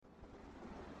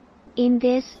In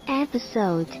this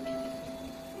episode,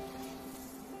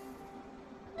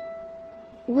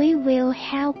 we will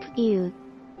help you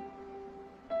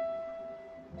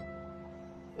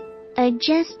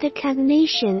adjust the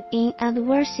cognition in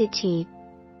adversity,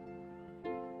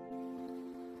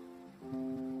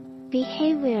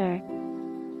 behavior,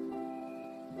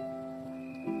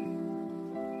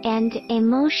 and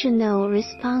emotional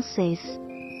responses.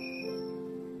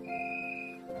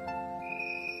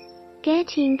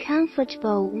 Getting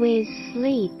comfortable with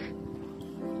sleep.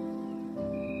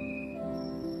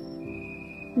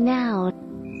 Now,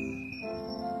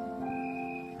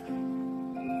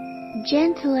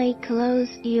 gently close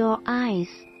your eyes.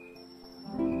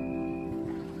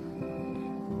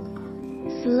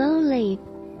 Slowly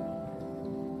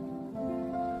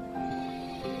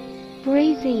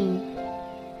breathe in.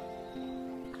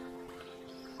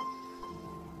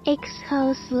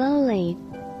 Exhale slowly.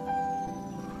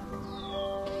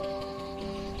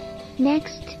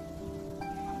 Next,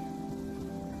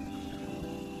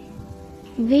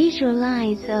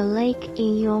 visualize a lake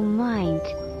in your mind.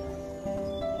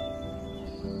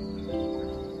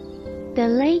 The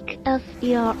lake of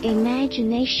your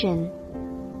imagination.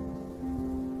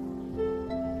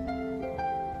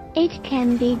 It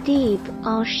can be deep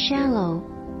or shallow.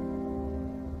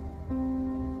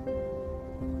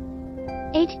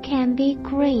 It can be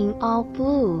green or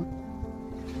blue.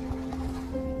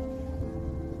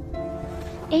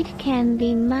 It can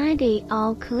be muddy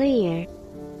or clear.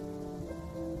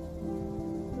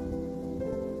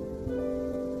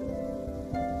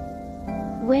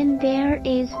 When there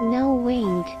is no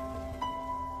wind,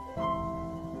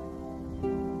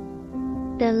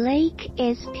 the lake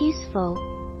is peaceful.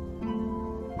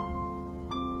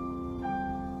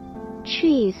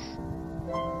 Trees,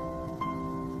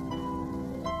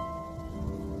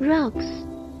 rocks,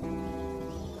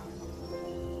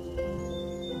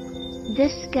 the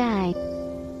sky,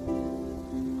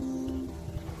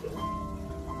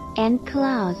 and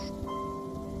clouds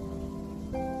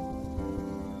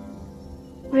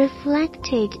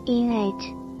reflected in it.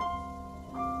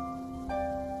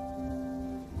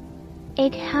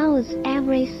 It holds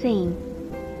everything.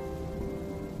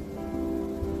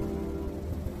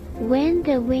 When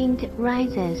the wind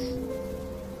rises,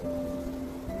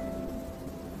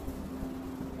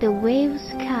 the waves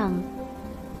come.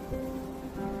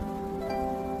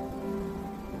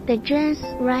 The dress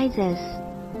rises.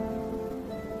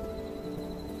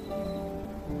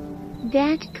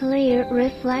 That clear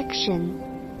reflection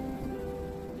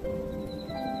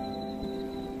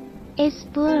is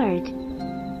blurred,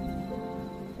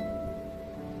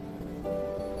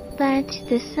 but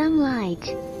the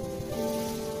sunlight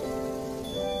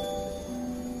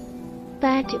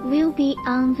will be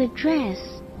on the dress,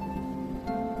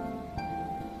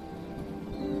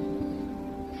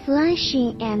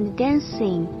 flashing and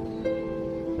dancing.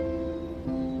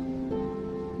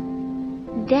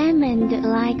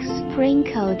 Diamond-like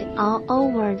sprinkled all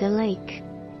over the lake.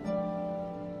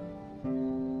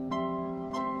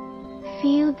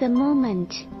 Feel the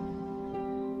moment.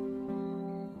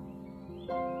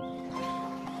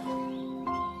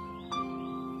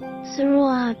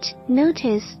 Throughout,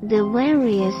 notice the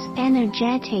various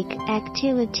energetic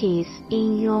activities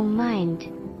in your mind.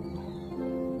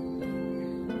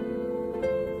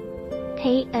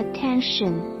 Pay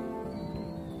attention.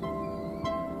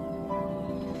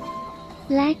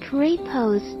 Like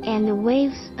ripples and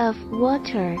waves of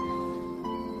water,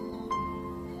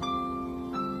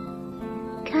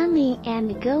 coming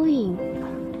and going.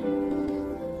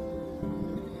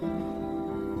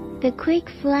 The quick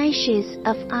flashes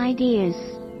of ideas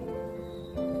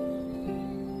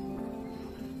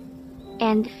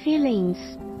and feelings,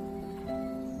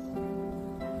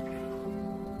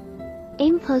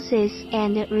 impulses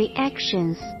and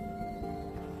reactions.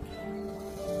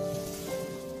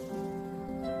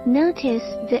 Notice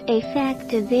the effect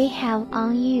they have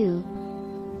on you.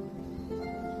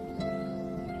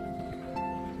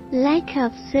 Like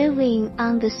observing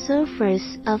on the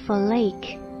surface of a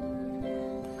lake.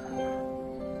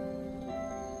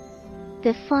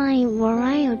 The fine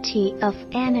variety of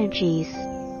energies.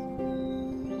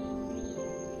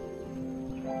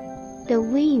 The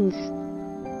winds,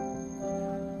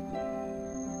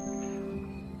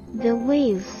 the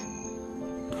waves,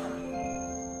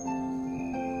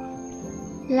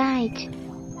 light,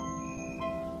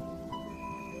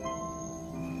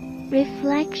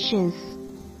 reflections,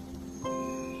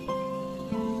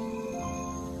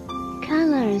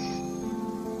 colors,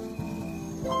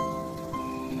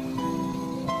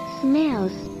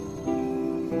 smells.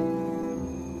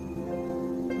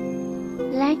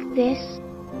 Like this,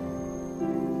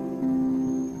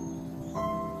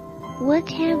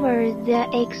 Whatever the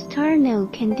external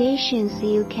conditions,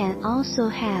 you can also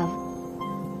have.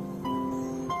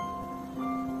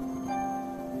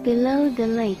 Below the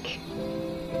lake.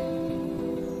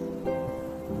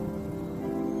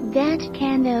 That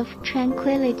kind of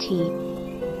tranquility.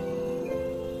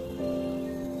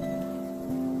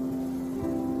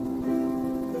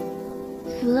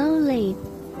 Slowly,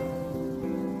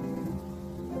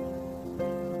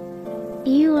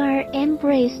 you are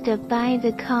embraced by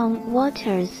the calm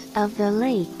waters of the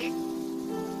lake.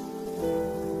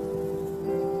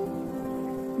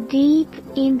 Deep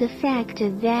in the fact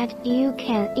that you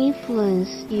can influence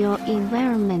your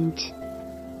environment.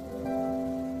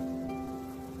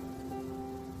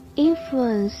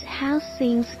 Influence how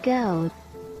things go.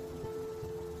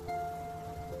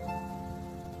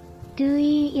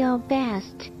 Doing your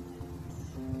best.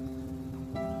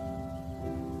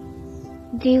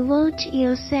 Devote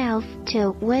yourself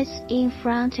to what's in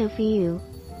front of you.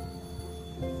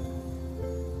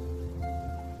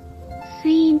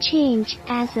 Seeing change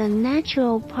as a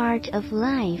natural part of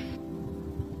life.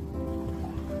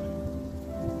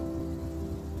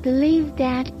 Believe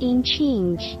that in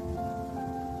change.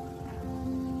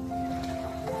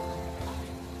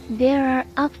 There are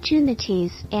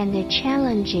opportunities and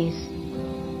challenges.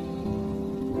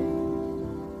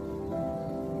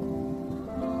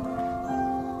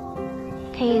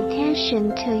 Pay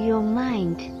attention to your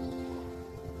mind.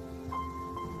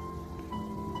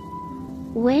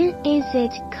 When is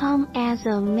it calm as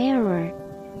a mirror?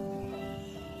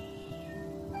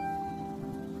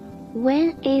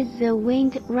 When is the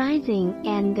wind rising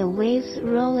and the waves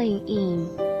rolling in?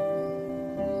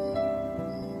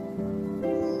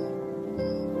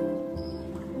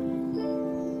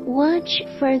 Watch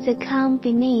for the calm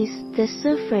beneath the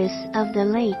surface of the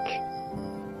lake.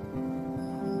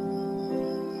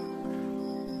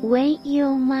 When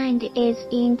your mind is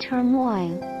in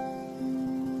turmoil,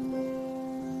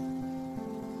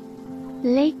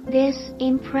 let this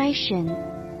impression.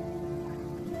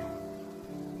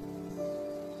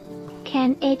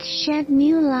 Can it shed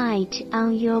new light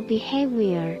on your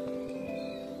behavior?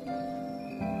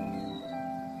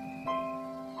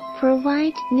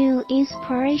 Provide new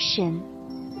inspiration.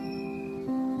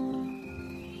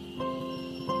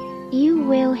 You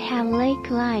will have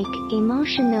lake-like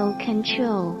emotional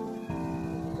control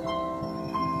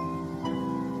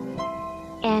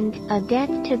and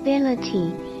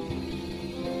adaptability.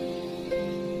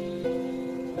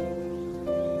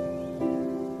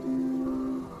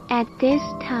 At this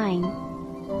time,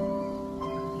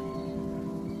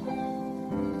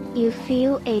 you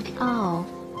feel it all.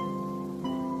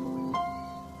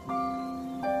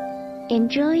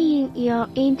 Enjoying your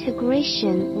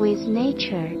integration with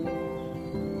nature.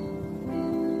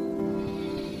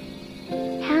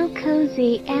 How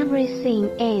cozy everything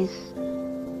is.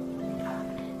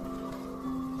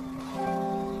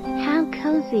 How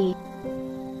cozy.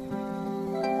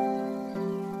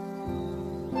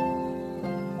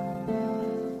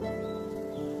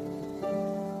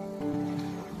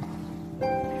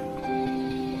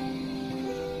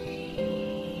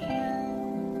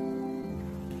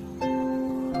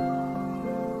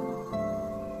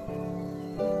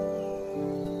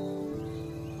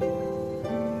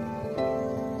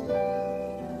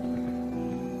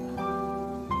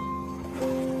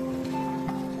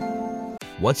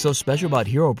 What's so special about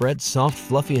Hero Bread's soft,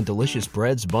 fluffy, and delicious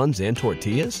breads, buns, and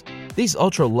tortillas? These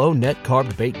ultra-low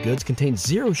net-carb baked goods contain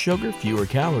zero sugar, fewer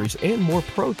calories, and more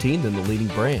protein than the leading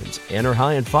brands, and are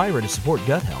high in fiber to support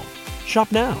gut health.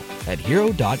 Shop now at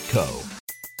Hero.co.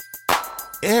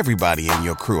 Everybody in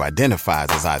your crew identifies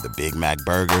as either Big Mac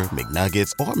Burger,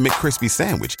 McNuggets, or McCrispy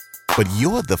Sandwich. But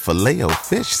you're the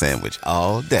Filet-O-Fish Sandwich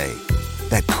all day.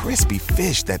 That crispy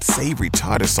fish, that savory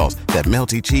tartar sauce, that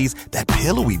melty cheese, that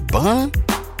pillowy bun.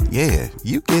 Yeah,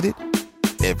 you get it.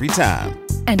 Every time.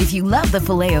 And if you love the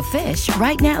Filet-O-Fish,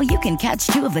 right now you can catch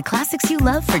two of the classics you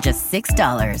love for just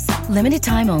 $6. Limited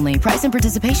time only. Price and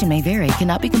participation may vary.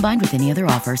 Cannot be combined with any other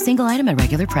offer. Single item at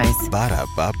regular price.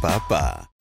 Ba-da-ba-ba-ba.